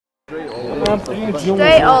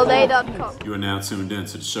DreAllDay.com. You are now tuned in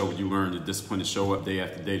to the show where you learn the discipline to show up day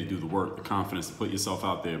after day to do the work, the confidence to put yourself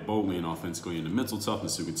out there boldly and authentically, and the mental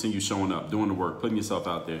toughness to continue showing up, doing the work, putting yourself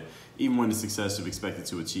out there, even when the success you've expected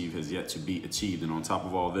to achieve has yet to be achieved. And on top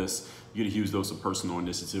of all this, you get a huge dose of personal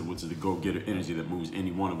initiative, which is the go-getter energy that moves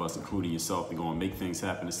any one of us, including yourself, to go and make things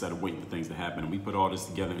happen instead of waiting for things to happen. And we put all this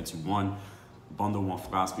together into one bundle, one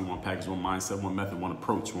philosophy, one package, one mindset, one method, one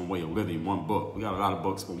approach, one way of living, one book. We got a lot of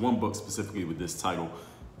books, but one book specifically with this title,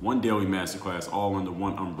 one daily masterclass, all under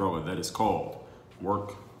one umbrella that is called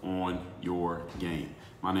Work on Your Game.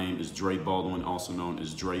 My name is Dre Baldwin, also known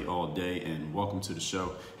as Dre All Day, and welcome to the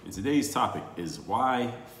show. And today's topic is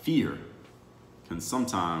why fear can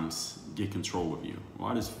sometimes get control of you.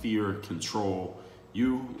 Why does fear control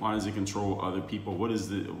you? Why does it control other people? What is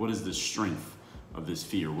the strength of this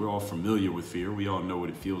fear? We're all familiar with fear. We all know what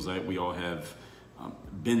it feels like. We all have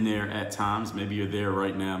been there at times. Maybe you're there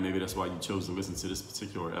right now. Maybe that's why you chose to listen to this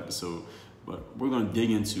particular episode. But we're going to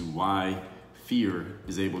dig into why fear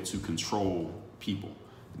is able to control people.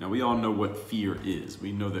 Now, we all know what fear is.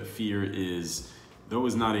 We know that fear is, though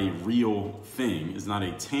it's not a real thing, it's not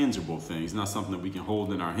a tangible thing, it's not something that we can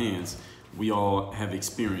hold in our hands, we all have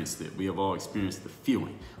experienced it. We have all experienced the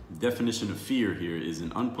feeling. The definition of fear here is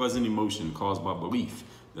an unpleasant emotion caused by belief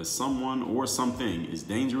that someone or something is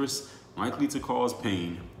dangerous, likely to cause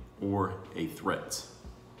pain, or a threat.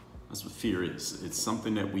 That's what fear is. It's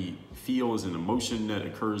something that we feel as an emotion that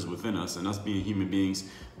occurs within us, and us being human beings,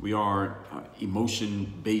 we are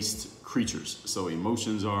emotion-based creatures. So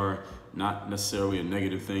emotions are not necessarily a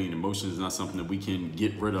negative thing. Emotion is not something that we can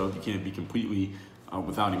get rid of. You can't be completely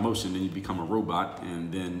without emotion, then you become a robot,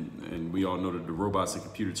 and we all know that the robots and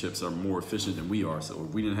computer chips are more efficient than we are. So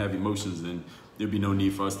if we didn't have emotions, then there'd be no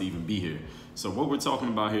need for us to even be here. So what we're talking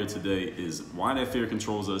about here today is why that fear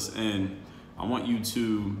controls us, and I'm going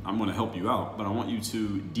to help you out, but I want you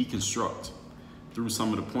to deconstruct through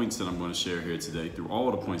some of the points that I'm going to share here today, through all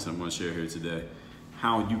of the points that I'm going to share here today,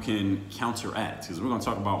 how you can counteract, because we're going to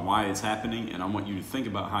talk about why it's happening, and I want you to think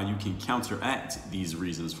about how you can counteract these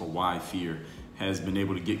reasons for why fear has been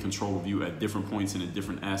able to get control of you at different points and in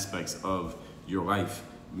different aspects of your life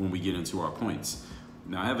when we get into our points.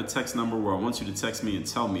 Now, I have a text number where I want you to text me and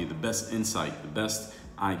tell me the best insight, the best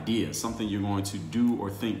idea, something you're going to do or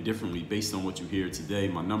think differently based on what you hear today.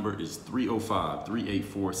 My number is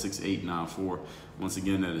 305-384-6894. Once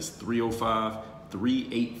again, that is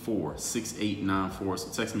 305-384-6894. So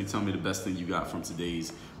text me, tell me the best thing you got from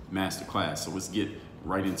today's masterclass. So let's get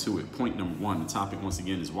right into it. Point number one, the topic once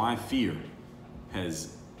again is why fear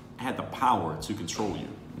has had the power to control you.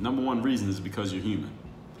 Number one reason is because you're human.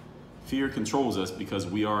 Fear controls us because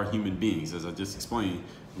we are human beings. As I just explained,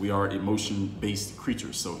 we are emotion-based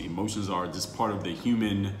creatures. So emotions are just part of the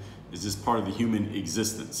human,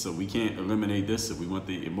 existence. So we can't eliminate this. If we want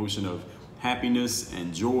the emotion of happiness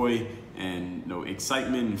and joy and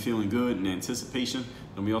excitement and feeling good and anticipation,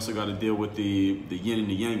 then we also got to deal with the yin and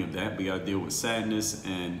the yang of that. We got to deal with sadness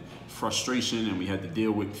and frustration, and we had to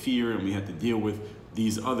deal with fear, and we had to deal with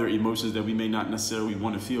these other emotions that we may not necessarily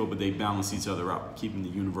want to feel, but they balance each other out, keeping the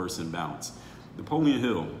universe in balance. Napoleon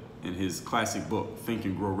Hill, in his classic book, Think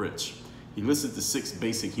and Grow Rich, he listed the 6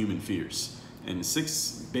 basic human fears. And the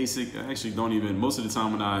 6 basic, I actually don't even, most of the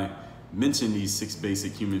time when I mention these 6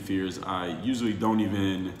 basic human fears, I usually don't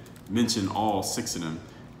even mention all 6 of them.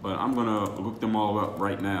 But I'm gonna look them all up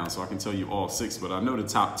right now so I can tell you all 6, but I know the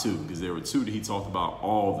top 2 because there were 2 that he talked about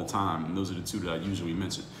all the time, and those are the 2 that I usually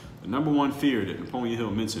mention. The number one fear that Napoleon Hill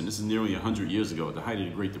mentioned, this is nearly 100 years ago, at the height of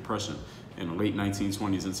the Great Depression in the late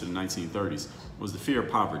 1920s into the 1930s, was the fear of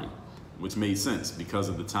poverty, which made sense because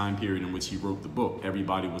of the time period in which he wrote the book.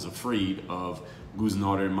 Everybody was afraid of losing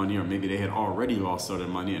all their money, or maybe they had already lost all their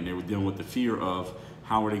money, and they were dealing with the fear of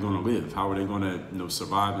how are they going to live? How are they going to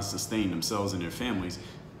survive and sustain themselves and their families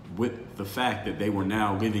with the fact that they were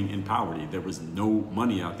now living in poverty. There was no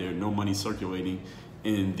money out there, no money circulating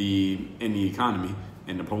in the economy.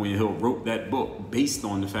 And Napoleon Hill wrote that book based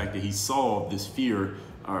on the fact that he saw this fear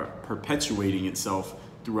perpetuating itself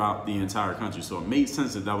throughout the entire country. So it made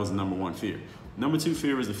sense that that was the number one fear. Number 2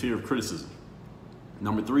 fear is the fear of criticism.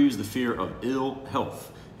 Number 3 is the fear of ill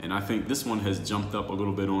health. And I think this one has jumped up a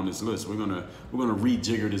little bit on this list. We're gonna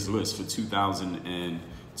rejigger this list for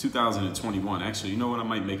 2021. Actually, you know what? I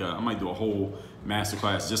might do a whole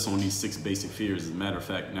masterclass just on these 6 basic fears. As a matter of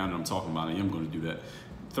fact, now that I'm talking about it, I am going to do that.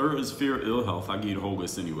 3rd is fear of ill health. I'll give you the whole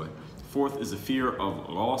list anyway. 4th is the fear of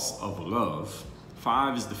loss of love.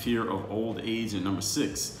 5 is the fear of old age. And number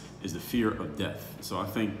 6 is the fear of death. So I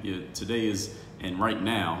think today is, and right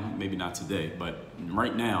now, maybe not today, but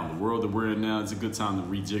right now, the world that we're in now, it's a good time to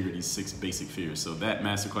rejigger these 6 basic fears. So that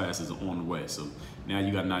masterclass is on the way. So now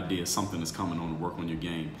you got an idea of something that's coming on to work on your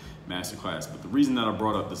game masterclass. But the reason that I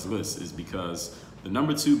brought up this list is because the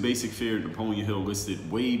number 2 basic fear Napoleon Hill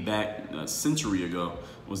listed way back a century ago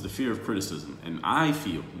was the fear of criticism. And I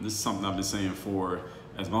feel, and this is something I've been saying for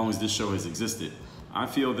as long as this show has existed, I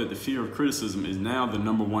feel that the fear of criticism is now the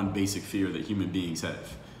number 1 basic fear that human beings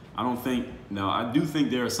have. I do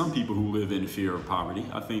think there are some people who live in fear of poverty.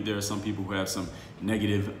 I think there are some people who have some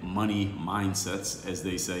negative money mindsets, as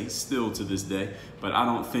they say, still to this day. But I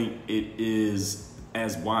don't think it is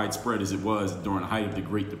as widespread as it was during the height of the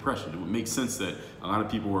Great Depression. It would make sense that a lot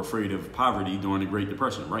of people were afraid of poverty during the Great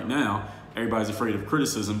Depression. Right now, everybody's afraid of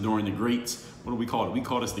criticism during the Great, what do we call it? We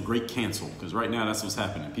call this the Great Cancel, because right now that's what's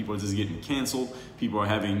happening. People are just getting canceled. People are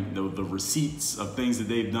having the receipts of things that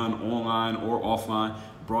they've done online or offline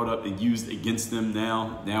brought up and used against them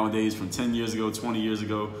nowadays from 10 years ago, 20 years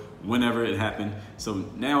ago, whenever it happened. So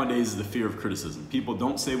nowadays is the fear of criticism. People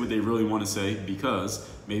don't say what they really want to say because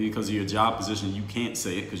of your job position, you can't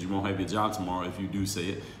say it because you won't have your job tomorrow if you do say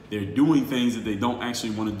it. They're doing things that they don't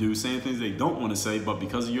actually want to do, saying things they don't want to say, but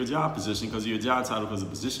because of your job position, because of your job title, because of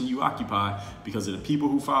the position you occupy, because of the people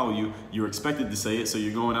who follow you, you're expected to say it, so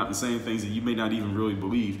you're going out and saying things that you may not even really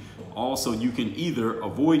believe. Also, you can either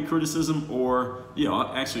avoid criticism or,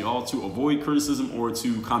 all to avoid criticism or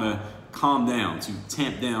to kind of calm down, to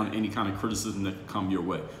tamp down any kind of criticism that could come your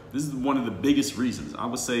way. This is one of the biggest reasons. I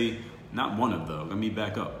would say, not one of them, let me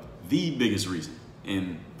back up. The biggest reason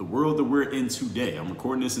in the world that we're in today, I'm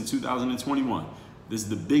recording this in 2021, this is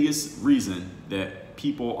the biggest reason that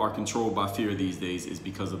people are controlled by fear these days is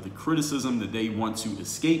because of the criticism that they want to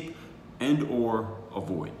escape and or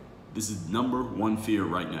avoid. This is number 1 fear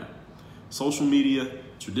right now. Social media,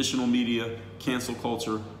 traditional media, cancel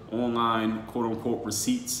culture, online, quote unquote,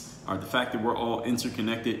 receipts, the fact that we're all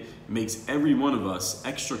interconnected makes every one of us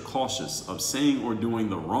extra cautious of saying or doing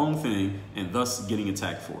the wrong thing and thus getting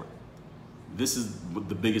attacked for it. This is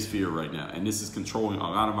the biggest fear right now, and this is controlling a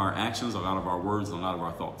lot of our actions, a lot of our words, and a lot of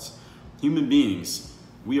our thoughts. Human beings,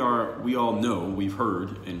 we all know, we've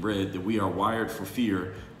heard and read that we are wired for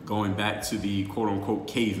fear going back to the quote-unquote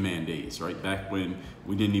caveman days, right? Back when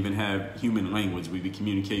we didn't even have human language. We would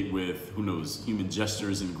communicate with, who knows, human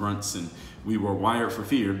gestures and grunts, and we were wired for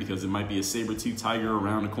fear because it might be a saber-toothed tiger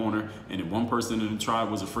around the corner, and if one person in the tribe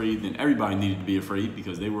was afraid, then everybody needed to be afraid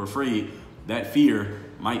because they were afraid that fear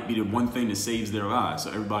might be the one thing that saves their lives. So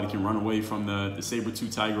everybody can run away from the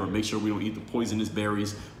saber-toothed tiger or make sure we don't eat the poisonous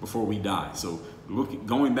berries before we die. So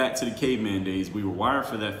going back to the caveman days, we were wired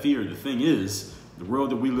for that fear. The thing is, the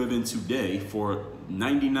world that we live in today, for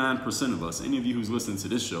 99% of us, any of you who's listening to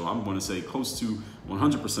this show, I'm going to say close to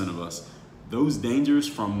 100% of us, those dangers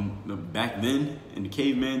from back then in the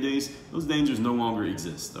caveman days, those dangers no longer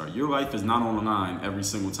exist. All right? Your life is not on the line every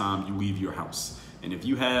single time you leave your house. And if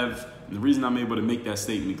you have, and the reason I'm able to make that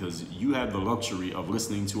statement because you have the luxury of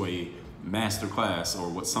listening to a master class or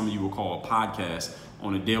what some of you will call a podcast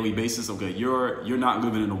on a daily basis, okay, you're not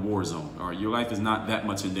living in a war zone, all right? Your life is not that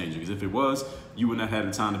much in danger, because if it was, you would not have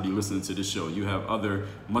the time to be listening to this show. You have other,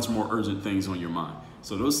 much more urgent things on your mind.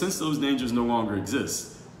 So since those dangers no longer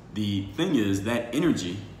exist, the thing is that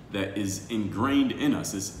energy that is ingrained in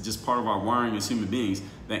us, it's just part of our wiring as human beings,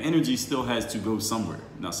 that energy still has to go somewhere.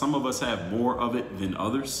 Now, some of us have more of it than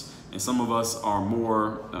others, and some of us are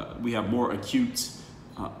we have more acute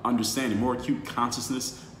understanding, more acute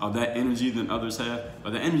consciousness of that energy than others have,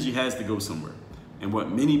 but the energy has to go somewhere. And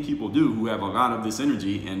what many people do who have a lot of this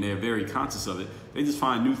energy and they're very conscious of it, they just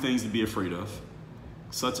find new things to be afraid of,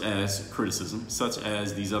 such as criticism, such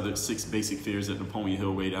as these other 6 basic fears that Napoleon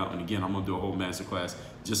Hill laid out. And again, I'm going to do a whole masterclass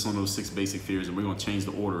just on those 6 basic fears, and we're going to change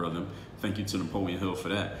the order of them. Thank you to Napoleon Hill for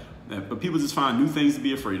that. But people just find new things to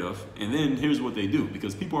be afraid of, and then here's what they do,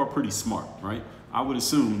 because people are pretty smart, right? I would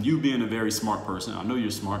assume you being a very smart person, I know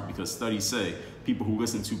you're smart because studies say people who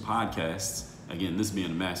listen to podcasts, again, this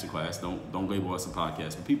being a masterclass, don't label us a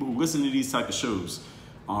podcast, but people who listen to these type of shows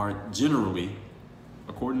are generally,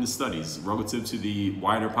 according to studies, relative to the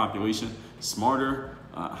wider population, smarter,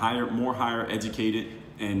 more higher educated,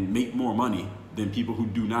 and make more money than people who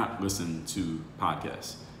do not listen to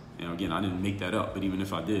podcasts. And again, I didn't make that up, but even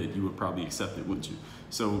if I did, you would probably accept it, wouldn't you?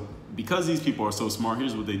 So because these people are so smart,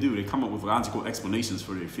 here's what they do. They come up with logical explanations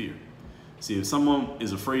for their fear. See, if someone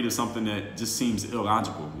is afraid of something that just seems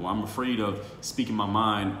illogical, well, I'm afraid of speaking my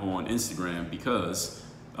mind on Instagram because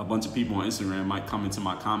a bunch of people on Instagram might come into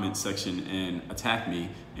my comment section and attack me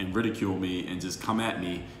and ridicule me and just come at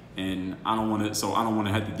me And I don't want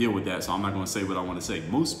to have to deal with that. So I'm not going to say what I want to say.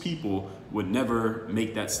 Most people would never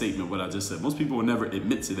make that statement, what I just said. Most people would never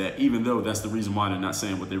admit to that, even though that's the reason why they're not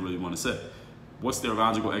saying what they really want to say. What's their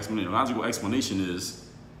logical explanation? The logical explanation is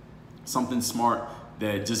something smart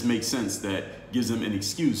that just makes sense, that gives them an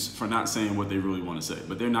excuse for not saying what they really want to say.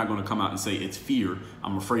 But they're not going to come out and say it's fear.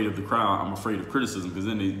 I'm afraid of the crowd. I'm afraid of criticism, because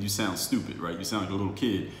then you sound stupid, right? You sound like a little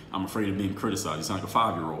kid. I'm afraid of being criticized. You sound like a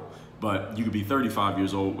 5-year-old. But you could be 35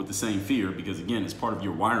 years old with the same fear, because again, it's part of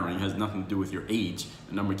your wiring. It has nothing to do with your age,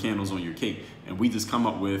 the number of candles on your cake. And we just come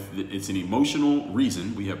up with, it's an emotional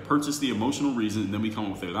reason. We have purchased the emotional reason, and then we come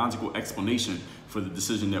up with a logical explanation for the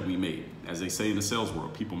decision that we made. As they say in the sales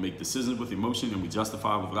world, people make decisions with emotion and we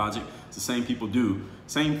justify with logic. It's the same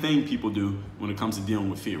thing people do when it comes to dealing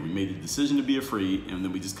with fear. We made a decision to be afraid, and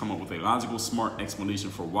then we just come up with a logical, smart explanation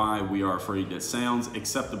for why we are afraid that sounds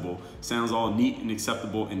acceptable, sounds all neat and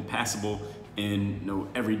acceptable and passable in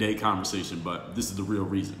everyday conversation. But this is the real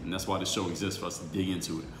reason, and that's why this show exists, for us to dig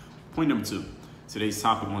into it. Point number 2. Today's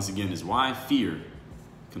topic, once again, is why fear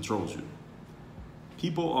controls you.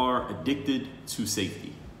 People are addicted to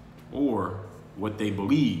safety, or what they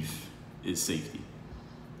believe is safety.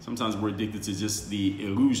 Sometimes we're addicted to just the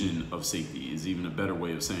illusion of safety, is even a better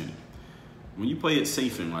way of saying it. When you play it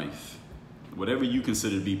safe in life, whatever you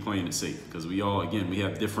consider to be playing it safe, because we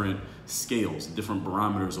have different scales, different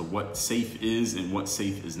barometers of what safe is and what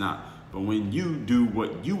safe is not. But when you do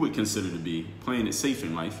what you would consider to be playing it safe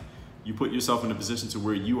in life, you put yourself in a position to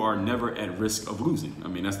where you are never at risk of losing. I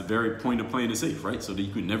mean, that's the very point of playing it safe, right? So that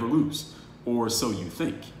you could never lose, or so you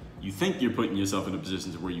think. You think you're putting yourself in a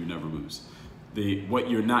position to where you never lose. What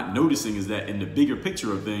you're not noticing is that in the bigger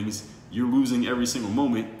picture of things, you're losing every single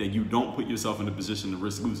moment that you don't put yourself in a position to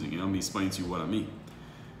risk losing. And let me explain to you what I mean.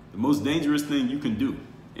 The most dangerous thing you can do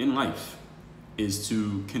in life is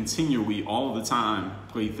to continually, all the time,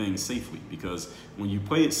 play things safely. Because when you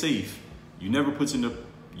play it safe, you never put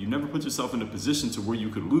yourself in a position to where you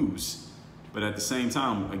could lose. But at the same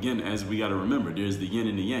time, again, as we got to remember, there's the yin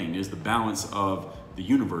and the yang. There's the balance of the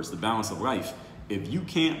universe, the balance of life. If you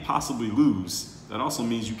can't possibly lose, that also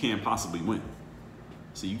means you can't possibly win.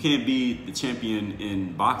 So you can't be the champion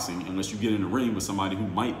in boxing unless you get in a ring with somebody who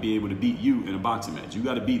might be able to beat you in a boxing match. You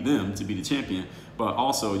got to beat them to be the champion, but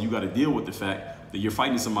also you got to deal with the fact that you're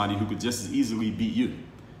fighting somebody who could just as easily beat you.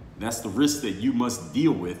 That's the risk that you must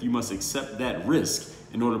deal with. You must accept that risk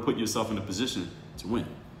in order to put yourself in a position to win.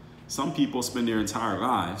 Some people spend their entire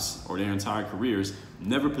lives or their entire careers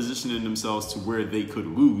never positioning themselves to where they could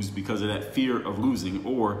lose because of that fear of losing,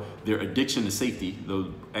 or their addiction to safety,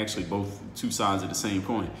 though actually both two sides of the same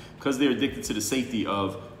coin. Because they're addicted to the safety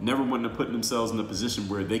of never wanting to put themselves in a position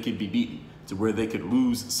where they could be beaten, to where they could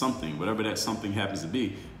lose something, whatever that something happens to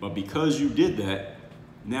be. But because you did that,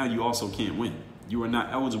 now you also can't win. You are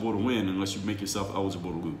not eligible to win unless you make yourself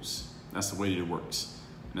eligible to lose. That's the way that it works.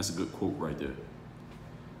 And that's a good quote right there.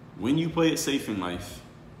 When you play it safe in life,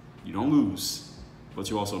 you don't lose, but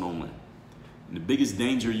you also don't win. And the biggest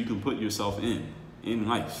danger you can put yourself in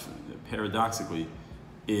life, paradoxically,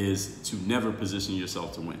 is to never position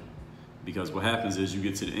yourself to win. Because what happens is you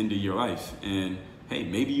get to the end of your life and, hey,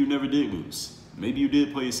 maybe you never did lose. Maybe you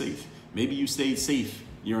did play it safe. Maybe you stayed safe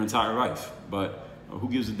your entire life, but who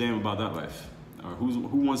gives a damn about that life? Or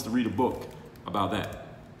who wants to read a book about that?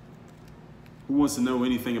 Who wants to know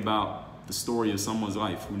anything about the story of someone's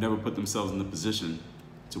life who never put themselves in the position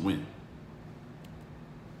to win?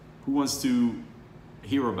 Who wants to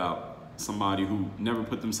hear about somebody who never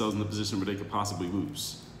put themselves in the position where they could possibly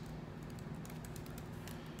lose?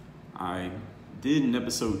 I did in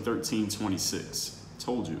episode 1326,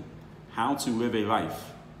 told you how to live a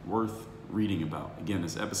life worth reading about. Again,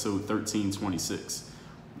 it's episode 1326.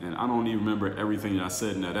 And I don't even remember everything that I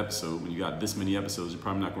said in that episode. When you got this many episodes, you're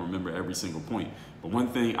probably not going to remember every single point. But one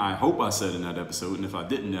thing I hope I said in that episode, and if I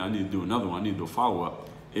didn't, then I need to do another one, I need to do a follow-up,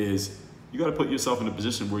 is you got to put yourself in a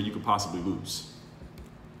position where you could possibly lose.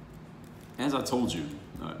 As I told you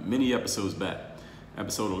many episodes back,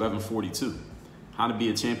 episode 1142, how to be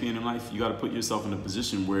a champion in life, you got to put yourself in a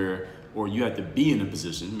position where, or you have to be in a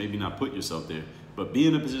position, maybe not put yourself there, but be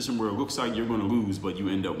in a position where it looks like you're going to lose, but you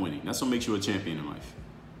end up winning. That's what makes you a champion in life.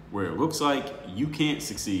 Where it looks like you can't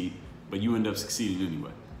succeed, but you end up succeeding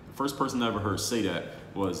anyway. The first person I ever heard say that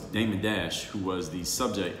was Damon Dash, who was the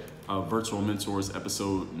subject of Virtual Mentors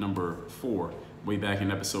episode number 4, way back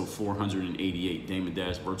in episode 488, Damon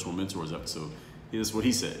Dash Virtual Mentors episode. Here's what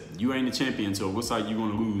he said: you ain't a champion until it looks like you're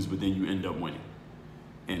going to lose, but then you end up winning.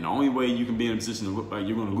 And the only way you can be in a position to look like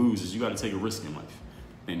you're going to lose is you got to take a risk in life.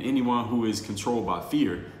 And anyone who is controlled by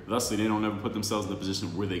fear, thusly they don't ever put themselves in a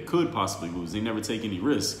position where they could possibly lose. They never take any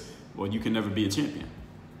risks. Well, you can never be a champion.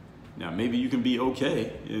 Now, maybe you can be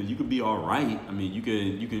okay. You can be all right. I mean, you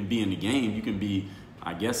can be in the game. You can be,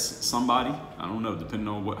 I guess, somebody. I don't know, depending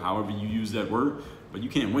on however you use that word. But you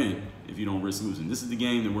can't win if you don't risk losing. This is the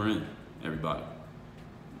game that we're in, everybody.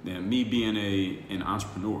 Now, me being an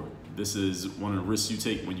entrepreneur, this is one of the risks you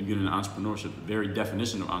take when you get into entrepreneurship. The very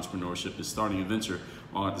definition of entrepreneurship is starting a venture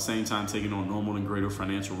while at the same time taking on normal and greater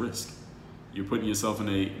financial risk. You're putting yourself in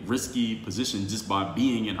a risky position just by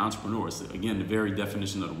being an entrepreneur. So again, the very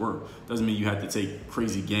definition of the word. Doesn't mean you have to take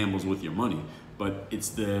crazy gambles with your money, but it's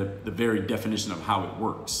the very definition of how it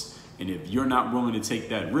works. And if you're not willing to take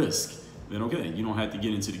that risk, then okay, you don't have to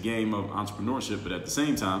get into the game of entrepreneurship, but at the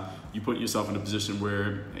same time, you put yourself in a position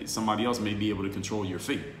where somebody else may be able to control your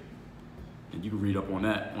fate. And you can read up on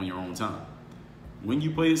that on your own time. When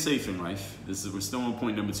you play it safe in life, we're still on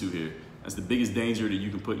point number 2 here. That's the biggest danger that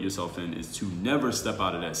you can put yourself in, is to never step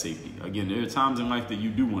out of that safety. Again, there are times in life that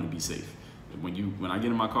you do want to be safe. When I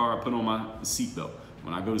get in my car, I put on my seatbelt.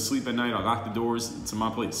 When I go to sleep at night, I lock the doors to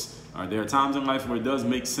my place. All right, there are times in life where it does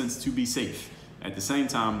make sense to be safe. At the same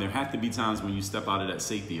time, there have to be times when you step out of that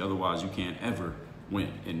safety. Otherwise, you can't ever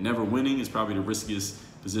win. And never winning is probably the riskiest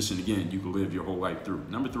position, again, you can live your whole life through.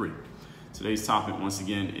 Number 3, today's topic, once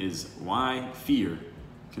again, is why fear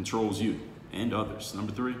controls you and others.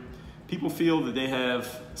 Number 3. People feel that they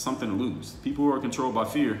have something to lose. People who are controlled by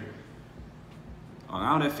fear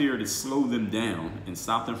allow that fear to slow them down and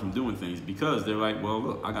stop them from doing things because they're like, well,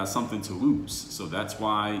 look, I got something to lose. So that's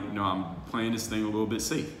why, I'm playing this thing a little bit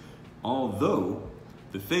safe. Although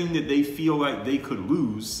the thing that they feel like they could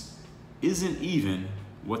lose isn't even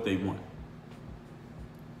what they want.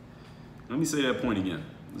 Let me say that point again,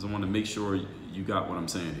 because I want to make sure you got what I'm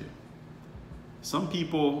saying here. Some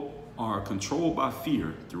people are controlled by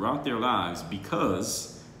fear throughout their lives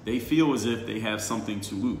because they feel as if they have something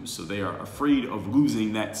to lose. So they are afraid of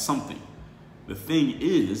losing that something. The thing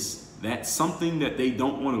is, that something that they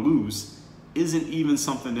don't want to lose isn't even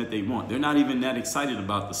something that they want. They're not even that excited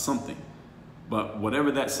about the something. But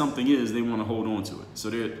whatever that something is, they want to hold on to it. So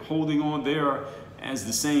they're holding on. They are, as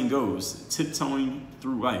the saying goes, tiptoeing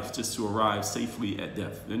through life just to arrive safely at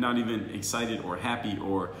death. They're not even excited or happy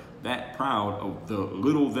or that proud of the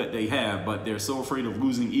little that they have, but they're so afraid of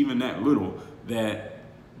losing even that little that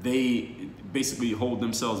they basically hold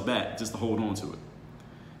themselves back just to hold on to it.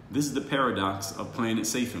 This is the paradox of playing it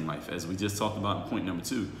safe in life, as we just talked about in point number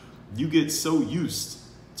 2. You get so used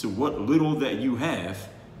to what little that you have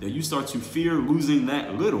that you start to fear losing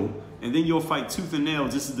that little, and then you'll fight tooth and nail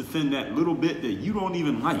just to defend that little bit that you don't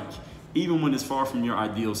even like, even when it's far from your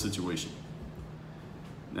ideal situation.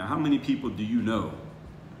 Now, how many people do you know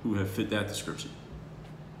who have fit that description?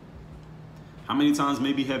 How many times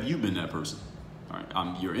maybe have you been that person? All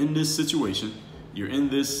right, you're in this situation, you're in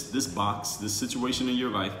this box, this situation in your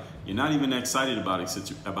life. You're not even excited about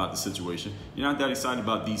the situation. You're not that excited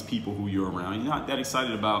about these people who you're around. You're not that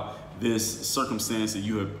excited about this circumstance that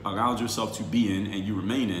you have allowed yourself to be in and you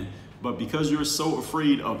remain in. But because you're so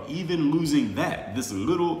afraid of even losing this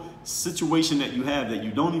little situation that you have that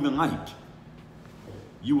you don't even like,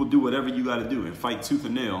 you will do whatever you got to do and fight tooth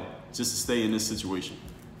and nail just to stay in this situation.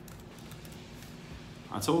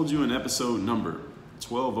 I told you in episode number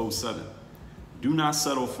 1207, do not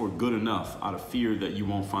settle for good enough out of fear that you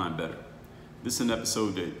won't find better. This is an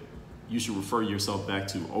episode that you should refer yourself back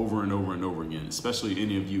to over and over and over again, especially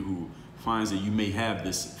any of you who finds that you may have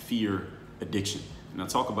this fear addiction. And I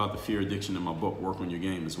talk about the fear addiction in my book, Work on Your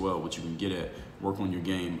Game, as well, which you can get at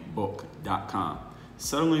workonyourgamebook.com.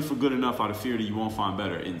 Settling for good enough out of fear that you won't find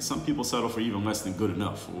better. And some people settle for even less than good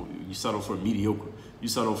enough. Or you settle for mediocre. You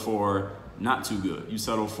settle for not too good. You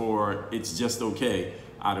settle for it's just okay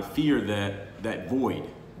out of fear that void.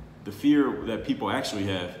 The fear that people actually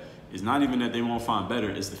have is not even that they won't find better.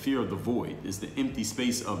 It's the fear of the void. It's the empty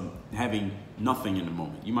space of having nothing in the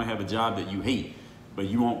moment. You might have a job that you hate, but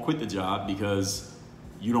you won't quit the job because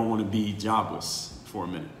you don't want to be jobless for a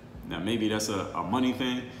minute. Now, maybe that's a money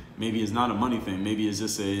thing. Maybe it's not a money thing. Maybe it's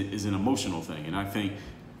just an emotional thing. And I think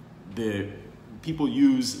the people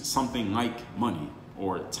use something like money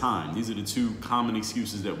or time. These are the 2 common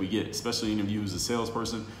excuses that we get, especially any of you who's a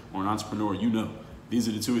salesperson or an entrepreneur. These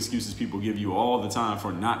are the 2 excuses people give you all the time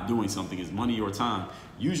for not doing something, is money or time.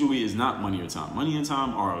 Usually it's not money or time. Money and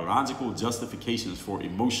time are logical justifications for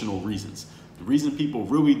emotional reasons. The reason people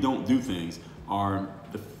really don't do things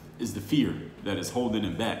is the fear that is holding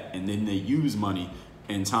them back. And then they use money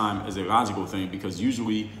and time as a logical thing because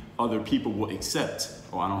usually other people will accept,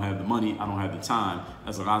 oh, I don't have the money, I don't have the time,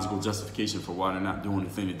 as a logical justification for why they're not doing the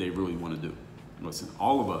thing that they really want to do. Listen,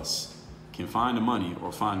 all of us can find the money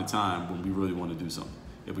or find the time when we really want to do something.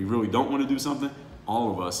 If we really don't want to do something, all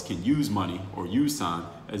of us can use money or use time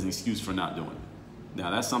as an excuse for not doing it. Now,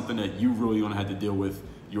 that's something that you really gonna have to deal with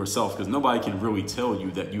yourself, because nobody can really tell you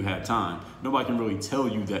that you have time. Nobody can really tell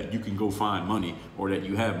you that you can go find money or that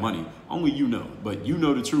you have money. Only you know, but you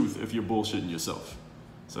know the truth if you're bullshitting yourself.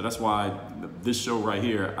 So that's why this show right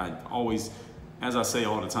here, I always, as I say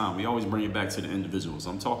all the time, we always bring it back to the individuals.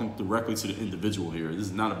 I'm talking directly to the individual here. This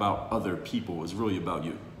is not about other people. It's really about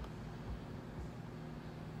you.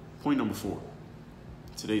 Point number 4.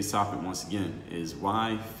 Today's topic, once again, is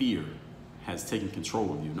why fear has taken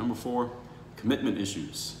control of you. Number 4, commitment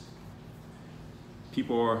issues.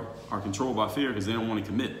 People are controlled by fear because they don't want to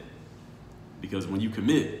commit. Because when you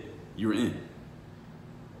commit, you're in.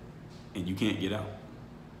 And you can't get out.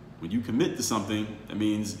 When you commit to something, that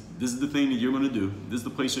means this is the thing that you're going to do. This is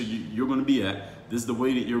the place you're going to be at. This is the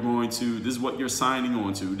way that you're going to, this is what you're signing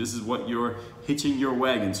on to. This is what you're hitching your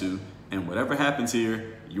wagon to. And whatever happens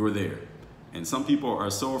here, you're there. And some people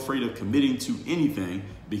are so afraid of committing to anything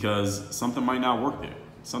because something might not work there.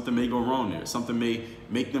 Something may go wrong there. Something may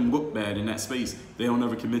make them look bad in that space. They don't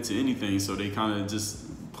ever commit to anything, so they kind of just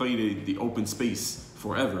play the open space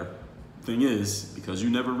forever. Thing is, because you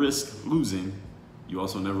never risk losing, you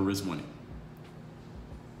also never risk winning.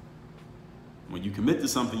 When you commit to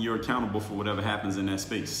something, you're accountable for whatever happens in that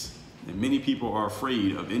space. And many people are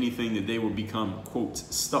afraid of anything that they will become, quote,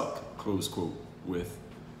 stuck, close quote, with,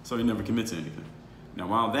 so they never commit to anything. Now,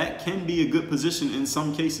 while that can be a good position in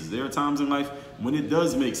some cases, there are times in life when it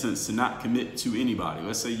does make sense to not commit to anybody.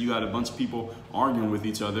 Let's say you got a bunch of people arguing with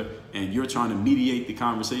each other and you're trying to mediate the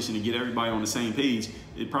conversation and get everybody on the same page.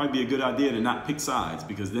 It'd probably be a good idea to not pick sides,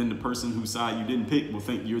 because then the person whose side you didn't pick will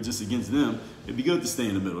think you're just against them. It'd be good to stay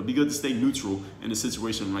in the middle. It'd be good to stay neutral in a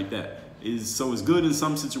situation like that. So it's good in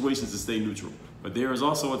some situations to stay neutral. But there is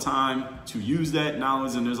also a time to use that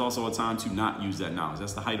knowledge, and there's also a time to not use that knowledge.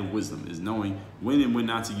 That's the height of wisdom, is knowing when and when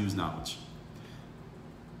not to use knowledge.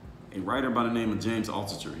 A writer by the name of James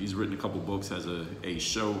Altucher, he's written a couple books, has a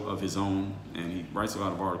show of his own, and he writes a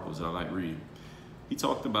lot of articles that I like reading. He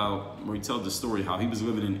talked about, where he tells the story, how he was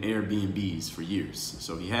living in Airbnbs for years.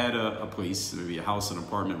 So he had a place, maybe a house, an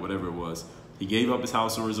apartment, whatever it was. He gave up his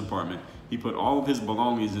house or his apartment. He put all of his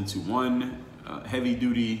belongings into one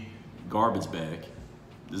heavy-duty garbage bag.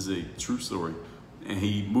 This is a true story. And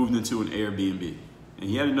he moved into an Airbnb. And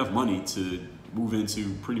he had enough money to move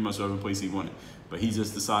into pretty much whatever place he wanted. But he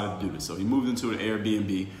just decided to do this. So he moved into an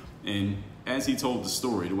Airbnb. And as he told the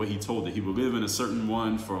story, the way he told it, he would live in a certain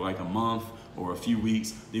one for like a month or a few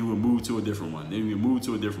weeks. Then he would move to a different one. Then he would move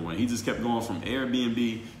to a different one. He just kept going from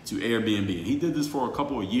Airbnb to Airbnb. And he did this for a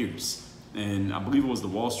couple of years. And I believe it was the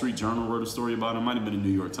Wall Street Journal wrote a story about it. It might have been the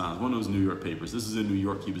New York Times, one of those New York papers. This is in New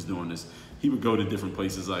York he was doing this. He would go to different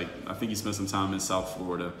places. Like, I think he spent some time in South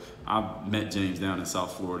Florida. I met James down in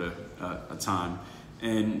South Florida a time.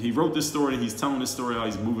 And he wrote this story. He's telling this story how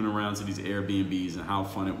he's moving around to these Airbnbs and how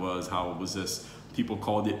fun it was, how it was just, people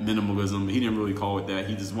called it minimalism. He didn't really call it that.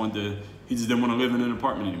 He just didn't want to live in an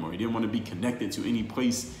apartment anymore. He didn't want to be connected to any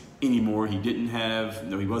place anymore. He didn't have,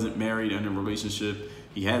 he wasn't married, in a relationship.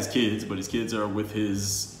 He has kids, but his kids are with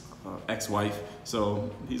his ex-wife.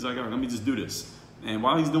 So he's like, all right, let me just do this. And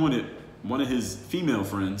while he's doing it, one of his female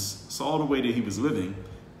friends saw the way that he was living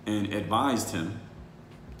and advised him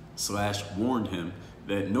 / warned him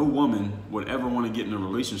that no woman would ever want to get in a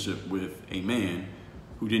relationship with a man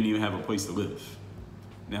who didn't even have a place to live.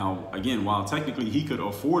 Now, again, while technically he could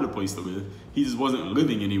afford a place to live, he just wasn't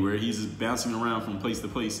living anywhere. He's just bouncing around from place to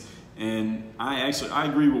place. And I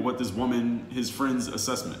agree with what this woman, his friend's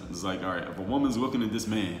assessment. It's like, all right, if a woman's looking at this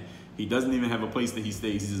man, he doesn't even have a place that he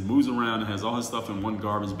stays. He just moves around and has all his stuff in one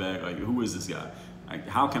garbage bag. Like, who is this guy? Like,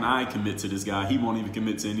 how can I commit to this guy? He won't even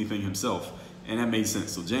commit to anything himself. And that made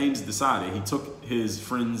sense. So James decided, he took his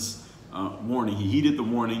friend's warning. He heeded the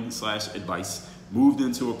warning / advice, moved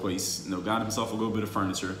into a place, got himself a little bit of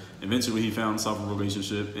furniture. Eventually he found himself a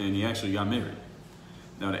relationship, and he actually got married.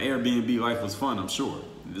 Now, the Airbnb life was fun, I'm sure.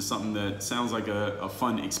 It's something that sounds like a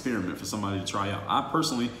fun experiment for somebody to try out. I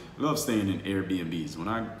personally love staying in Airbnbs. When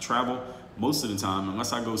I travel, most of the time,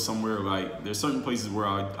 unless I go somewhere like, there's certain places where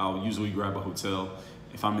I'll usually grab a hotel.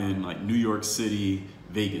 If I'm in like New York City,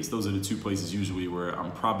 Vegas, those are the two places usually where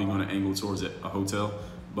I'm probably going to angle towards a hotel.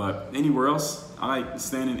 But anywhere else, I like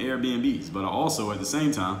staying in Airbnbs. But I also, at the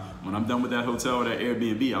same time, when I'm done with that hotel or that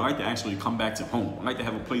Airbnb, I like to actually come back to home. I like to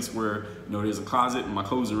have a place where, there's a closet and my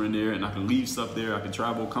clothes are in there and I can leave stuff there. I can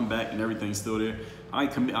travel, come back, and everything's still there. I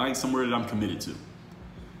like somewhere that I'm committed to.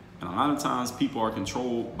 And a lot of times people are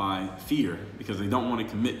controlled by fear because they don't want to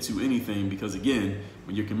commit to anything, because again,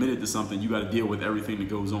 when you're committed to something, you got to deal with everything that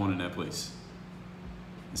goes on in that place.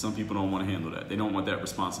 And some people don't want to handle that. They don't want that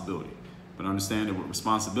responsibility. But understand that with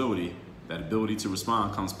responsibility, that ability to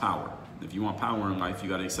respond comes power. If you want power in life, you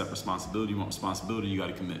got to accept responsibility. You want responsibility, you got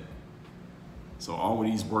to commit. So all of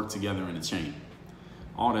these work together in a chain.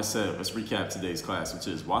 All that said, let's recap today's class, which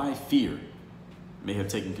is why fear may have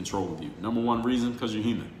taken control of you. Number one reason, because you're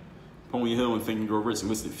human. Napoleon Hill in Think and Grow Rich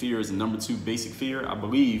listed fear as the number 2 basic fear. I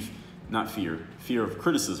believe, not fear, fear of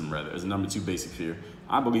criticism rather, as the number 2 basic fear.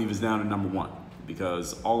 I believe is down to number 1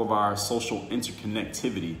 because all of our social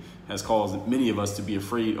interconnectivity has caused many of us to be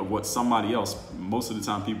afraid of what somebody else, most of the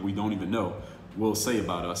time people we don't even know, will say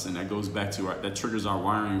about us. And that goes back to that triggers our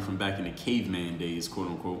wiring from back in the caveman days, quote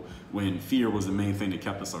unquote, when fear was the main thing that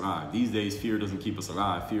kept us alive. These days, fear doesn't keep us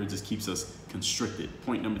alive. Fear just keeps us constricted.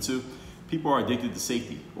 Point number 2, people are addicted to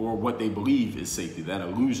safety, or what they believe is safety, that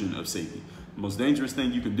illusion of safety. The most dangerous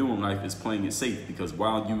thing you can do in life is playing it safe, because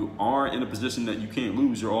while you are in a position that you can't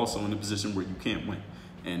lose, you're also in a position where you can't win.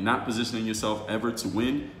 And not positioning yourself ever to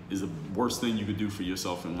win is the worst thing you could do for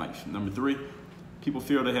yourself in life. Number 3, people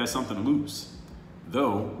feel they have something to lose,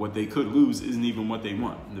 though what they could lose isn't even what they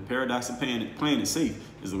want. And the paradox of playing it safe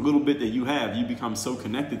is a little bit that you have, you become so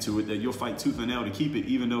connected to it that you'll fight tooth and nail to keep it,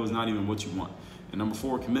 even though it's not even what you want. And number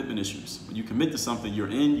 4, commitment issues. When you commit to something, you're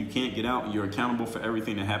in, you can't get out, and you're accountable for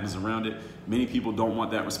everything that happens around it. Many people don't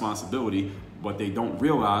want that responsibility, but they don't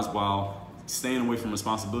realize while staying away from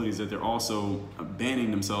responsibilities that they're also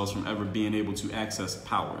banning themselves from ever being able to access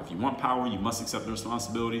power. If you want power, you must accept the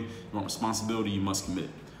responsibility. If you want responsibility, you must commit.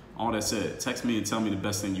 All that said, text me and tell me the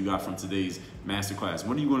best thing you got from today's masterclass.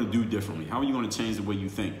 What are you going to do differently? How are you going to change the way you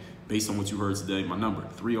think based on what you heard today? My number,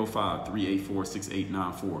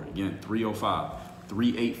 305-384-6894. Again,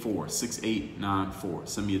 305-384-6894.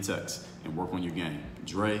 Send me a text and work on your game.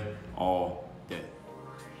 Dre all day.